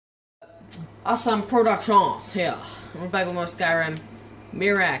Awesome Productions here. We're back with more Skyrim.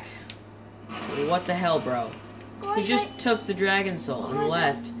 Mirak. What the hell, bro? He just took the dragon soul and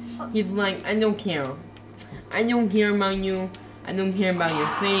left. He's like, I don't care. I don't care about you. I don't care about your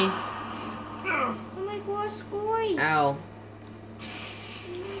faith. Oh my gosh, guys. Ow.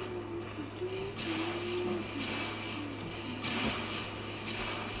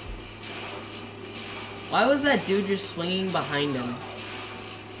 Why was that dude just swinging behind him?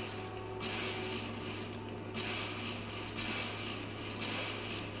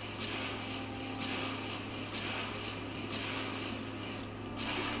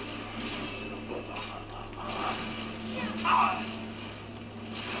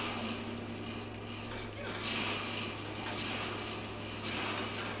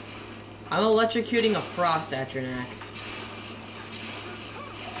 I'm electrocuting a frost at your neck.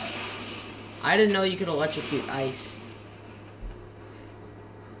 I didn't know you could electrocute ice.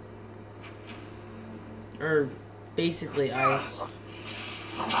 Or basically ice.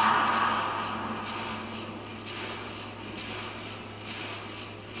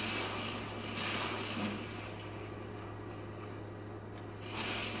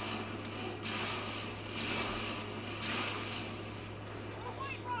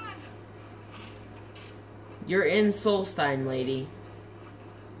 You're in Solstein, lady.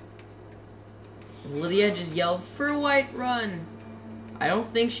 Lydia just yelled, "For Whiterun!" I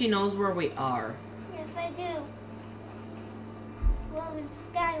don't think she knows where we are. Yes, I do. Well, in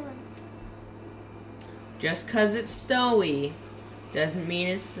Skyrim. Just 'cause it's snowy doesn't mean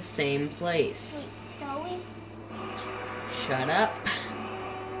it's the same place. Wait, Stowy? Shut up.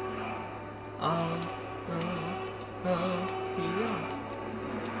 Yeah.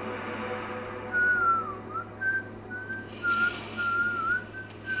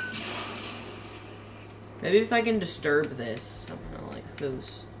 Maybe if I can disturb this somehow, like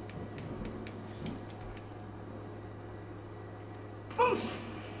Foos.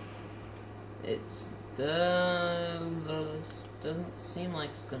 It's this doesn't seem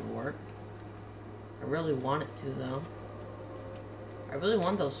like it's gonna work. I really want it to though. I really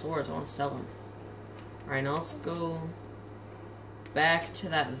want those swords. I want to sell them. All right, now let's go back to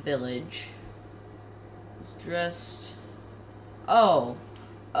that village. It's just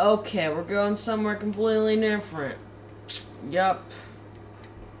okay, we're going somewhere completely different. Yup.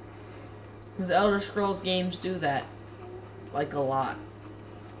 Because Elder Scrolls games do that. Like a lot.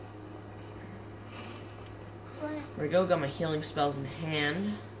 There we go, got my healing spells in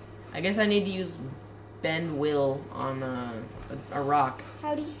hand. I guess I need to use Bend Will on a rock.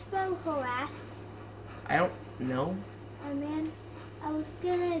 How do you spell harassed? I don't know. Oh man, I was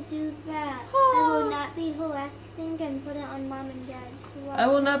gonna do that. I will not be harassing and put it on mom and dad. So I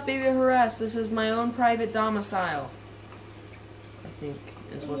will not be harassed. This is my own private domicile. I think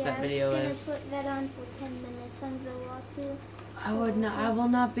is what that video is. I was gonna put that on for 10 minutes on the wall too. I will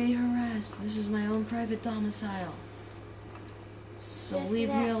not be harassed. This is my own private domicile. So Just leave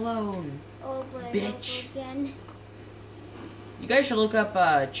me that alone. Over and Bitch. over again. You guys should look up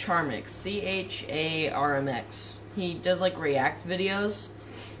Charmix, CHARMX. He does like React videos,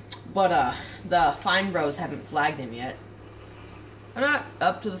 but the Fine Bros haven't flagged him yet. I'm not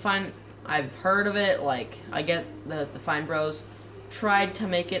up to the Fine. I've heard of it. Like I get that the Fine Bros tried to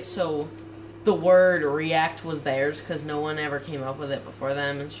make it so the word React was theirs because no one ever came up with it before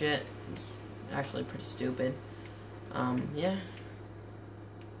them and shit. It's actually pretty stupid. Yeah.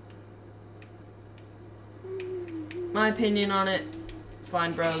 My opinion on it,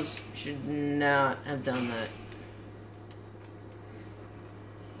 Fine Bros should not have done that.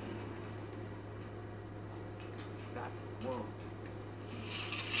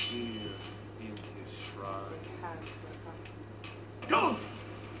 Go!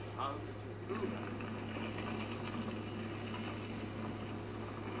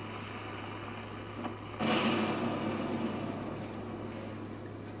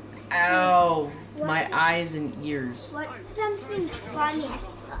 Ow! My eyes and ears. What's something funny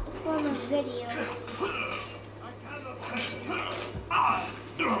from a video?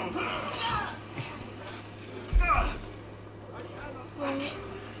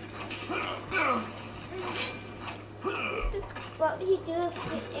 What would you do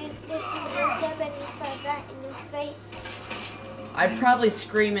if you looked up and you saw that in your face? I'd probably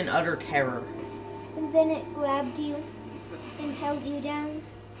scream in utter terror. And then it grabbed you and held you down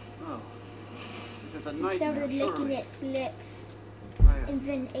and started licking its lips. And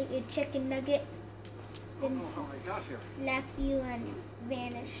then ate your chicken nugget. Then slapped you and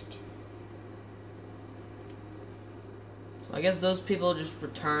vanished. So I guess those people just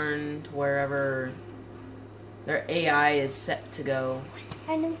return to wherever Their AI is set to go.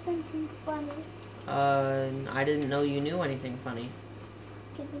 I know something funny. I didn't know you knew anything funny.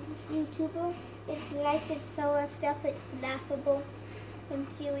 Because this YouTuber, his life is so effed up, it's laughable and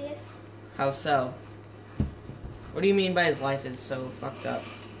serious. How so? What do you mean by his life is so fucked up?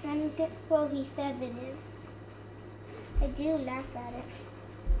 Well, he says it is. I do laugh at it.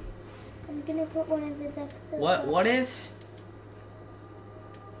 I'm gonna put one of his episodes up. What if?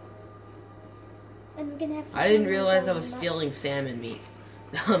 I'm gonna have to I didn't realize I was stealing salmon meat.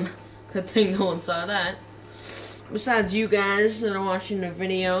 Good thing no one saw that. Besides you guys that are watching the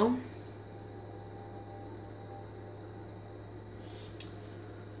video.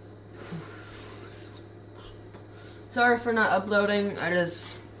 Sorry for not uploading. I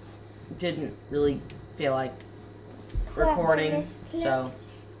just didn't really feel like recording. So,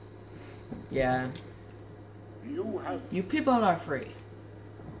 yeah. You people are free.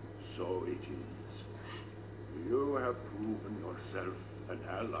 So it is. You have proven yourself an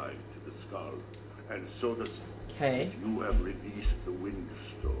ally to the skull, and so the... Okay. You have released the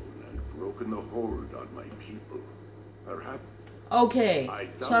Windstone and broken the hold on my people. Perhaps... Okay,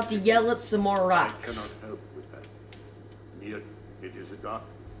 so I have to yell at some more I rocks. cannot help with that. Near it is a dark.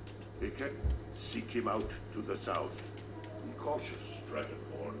 They can seek him out to the south. Be cautious,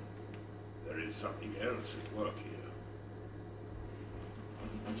 Dragonborn. There is something else at work here.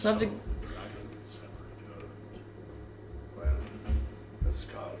 So I have to... Dragons have returned. Well, the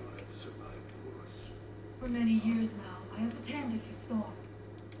skull has survived worse. For many years now, I have attended to Storm.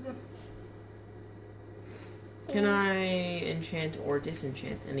 Can I enchant or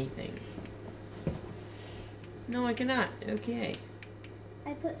disenchant anything? No, I cannot. Okay.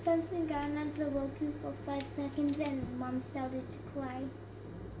 I put something on the Roku for 5 seconds and Mom started to cry.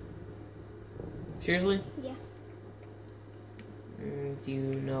 Seriously? Yeah. Do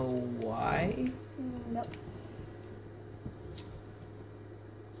you know why? Nope.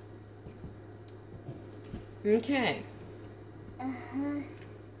 Okay. Uh-huh.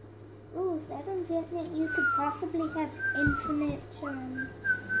 Ooh, that enchantment, you could possibly have infinite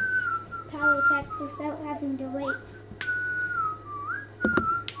power attacks without having to wait.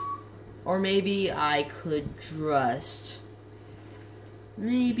 Or maybe I could just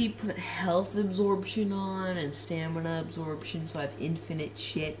maybe put health absorption on and stamina absorption so I have infinite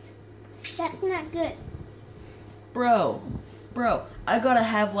shit. That's not good. Bro, I gotta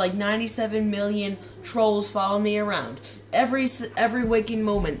have like 97 million trolls follow me around. Every waking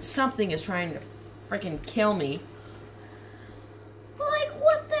moment, something is trying to freaking kill me. Like,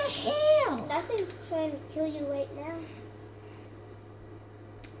 what the hell? Nothing's trying to kill you right now.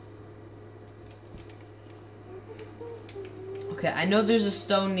 Okay, I know there's a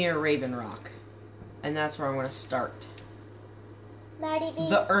stone near Raven Rock, and that's where I'm gonna start. Maddie B.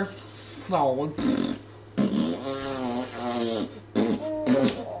 The Earth Stone.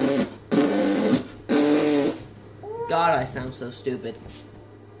 God, I sound so stupid.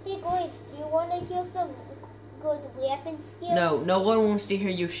 Hey guys, do you want to hear some good weapon skills? No one wants to hear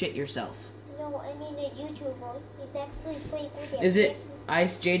you shit yourself. No, I mean a YouTuber. He's actually pretty good at Is it making-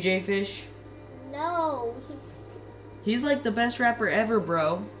 Ice JJ Fish? No, He's like the best rapper ever,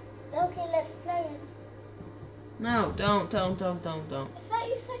 bro. Okay, let's play him. No, don't. I thought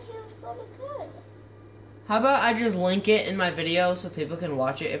you said he was so good. How about I just link it in my video so people can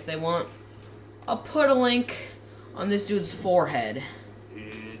watch it if they want? I'll put a link on this dude's forehead.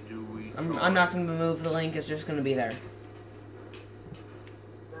 I'm not going to move the link, it's just going to be there.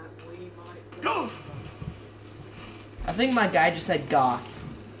 I think my guy just said goth.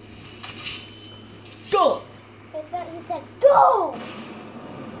 Goth! I thought you said go!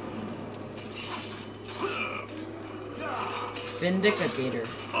 Vindicator.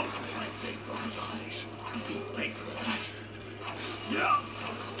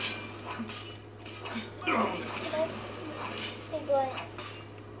 Hey boy.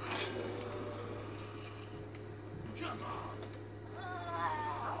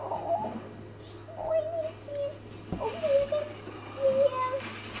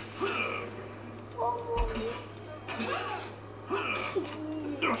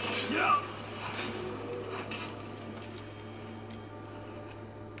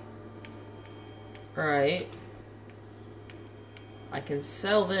 Alright. I can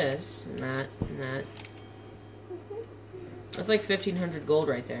sell this and that and that. That's like 1,500 gold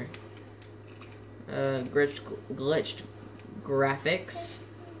right there. Glitched graphics.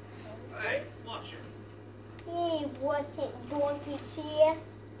 Hey, watch it. Hey, what's it, donkey chair?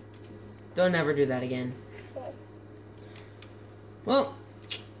 Don't ever do that again. Well,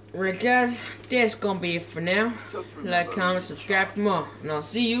 right guys, that's gonna be it for now. Like, comment, subscribe for more, and I'll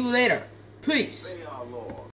see you later. Peace.